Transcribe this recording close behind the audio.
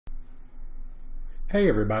Hey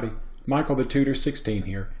everybody, Michael the Tutor 16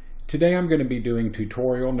 here. Today I'm going to be doing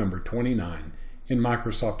tutorial number 29 in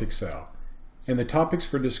Microsoft Excel. And the topics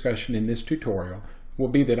for discussion in this tutorial will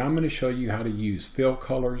be that I'm going to show you how to use fill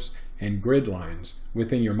colors and grid lines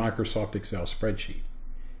within your Microsoft Excel spreadsheet.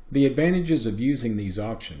 The advantages of using these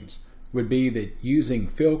options would be that using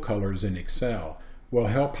fill colors in Excel will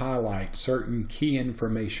help highlight certain key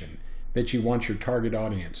information that you want your target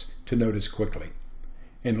audience to notice quickly.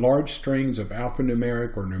 And large strings of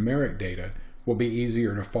alphanumeric or numeric data will be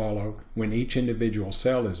easier to follow when each individual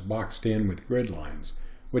cell is boxed in with grid lines,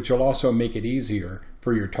 which will also make it easier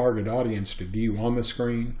for your target audience to view on the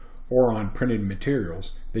screen or on printed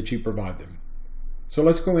materials that you provide them. So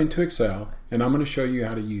let's go into Excel and I'm going to show you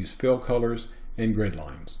how to use fill colors and grid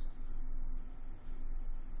lines.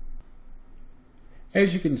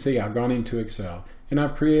 As you can see, I've gone into Excel and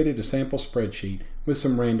I've created a sample spreadsheet with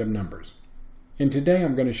some random numbers. And today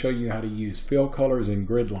I'm going to show you how to use fill colors and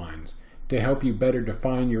grid lines to help you better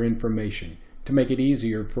define your information to make it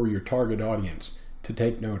easier for your target audience to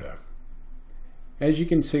take note of. As you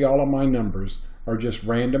can see, all of my numbers are just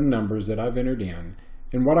random numbers that I've entered in,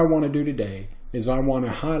 and what I want to do today is I want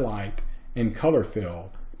to highlight and color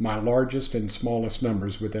fill my largest and smallest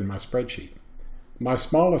numbers within my spreadsheet. My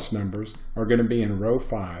smallest numbers are going to be in row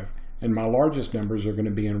 5 and my largest numbers are going to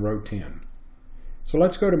be in row 10. So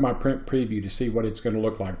let's go to my print preview to see what it's going to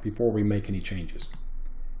look like before we make any changes.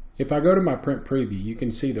 If I go to my print preview, you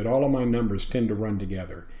can see that all of my numbers tend to run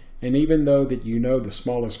together. And even though that you know the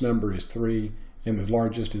smallest number is 3 and the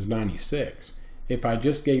largest is 96, if I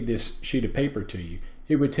just gave this sheet of paper to you,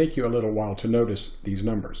 it would take you a little while to notice these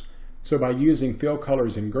numbers. So by using fill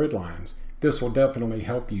colors and grid lines, this will definitely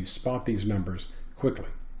help you spot these numbers quickly.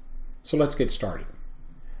 So let's get started.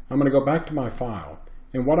 I'm going to go back to my file.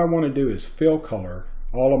 And what I want to do is fill color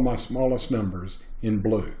all of my smallest numbers in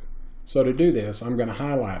blue. So to do this, I'm going to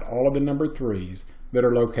highlight all of the number 3s that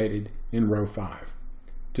are located in row 5.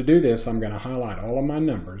 To do this, I'm going to highlight all of my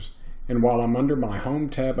numbers, and while I'm under my Home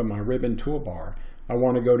tab of my ribbon toolbar, I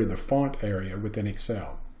want to go to the font area within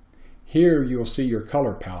Excel. Here you'll see your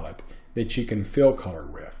color palette that you can fill color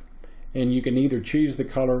with. And you can either choose the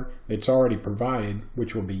color that's already provided,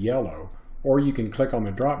 which will be yellow, or you can click on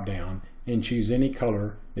the drop down and choose any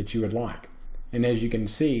color that you would like. And as you can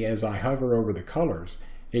see, as I hover over the colors,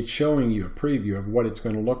 it's showing you a preview of what it's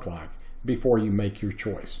going to look like before you make your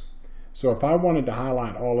choice. So if I wanted to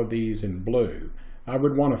highlight all of these in blue, I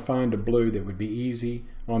would want to find a blue that would be easy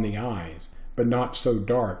on the eyes, but not so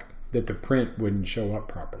dark that the print wouldn't show up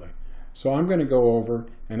properly. So I'm going to go over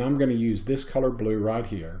and I'm going to use this color blue right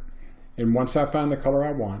here. And once I find the color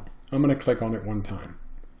I want, I'm going to click on it one time.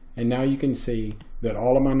 And now you can see that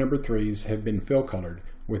all of my number 3s have been fill colored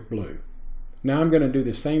with blue. Now I'm going to do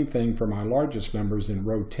the same thing for my largest numbers in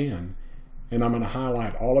row 10, and I'm going to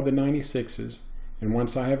highlight all of the 96s, and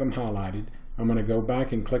once I have them highlighted, I'm going to go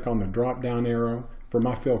back and click on the drop down arrow for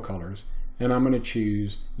my fill colors, and I'm going to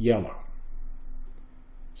choose yellow.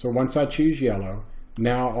 So once I choose yellow,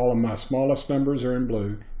 now all of my smallest numbers are in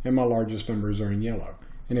blue and my largest numbers are in yellow.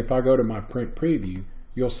 And if I go to my print preview,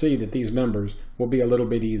 you'll see that these numbers will be a little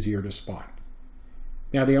bit easier to spot.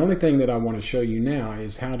 Now the only thing that I want to show you now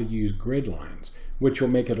is how to use grid lines, which will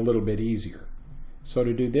make it a little bit easier. So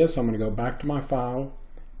to do this, I'm going to go back to my file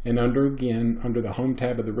and under the Home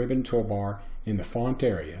tab of the ribbon toolbar in the font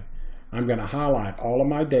area, I'm going to highlight all of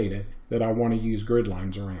my data that I want to use grid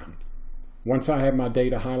lines around. Once I have my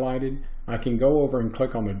data highlighted, I can go over and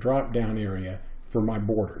click on the drop down area for my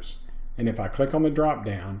borders. And if I click on the drop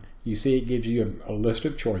down, you see it gives you a list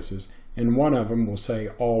of choices, and one of them will say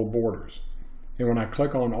all borders. And when I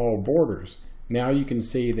click on all borders, now you can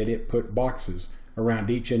see that it put boxes around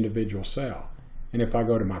each individual cell. And if I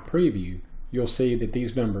go to my preview, you'll see that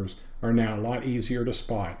these numbers are now a lot easier to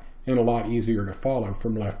spot and a lot easier to follow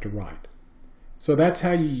from left to right. So that's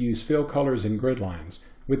how you use fill colors and grid lines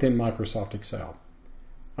within Microsoft Excel.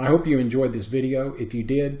 I hope you enjoyed this video. If you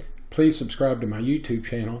did, please subscribe to my YouTube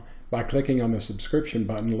channel by clicking on the subscription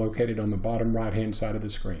button located on the bottom right-hand side of the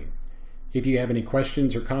screen. If you have any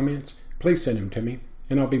questions or comments, please send them to me,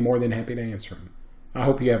 and I'll be more than happy to answer them. I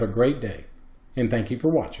hope you have a great day, and thank you for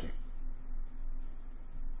watching.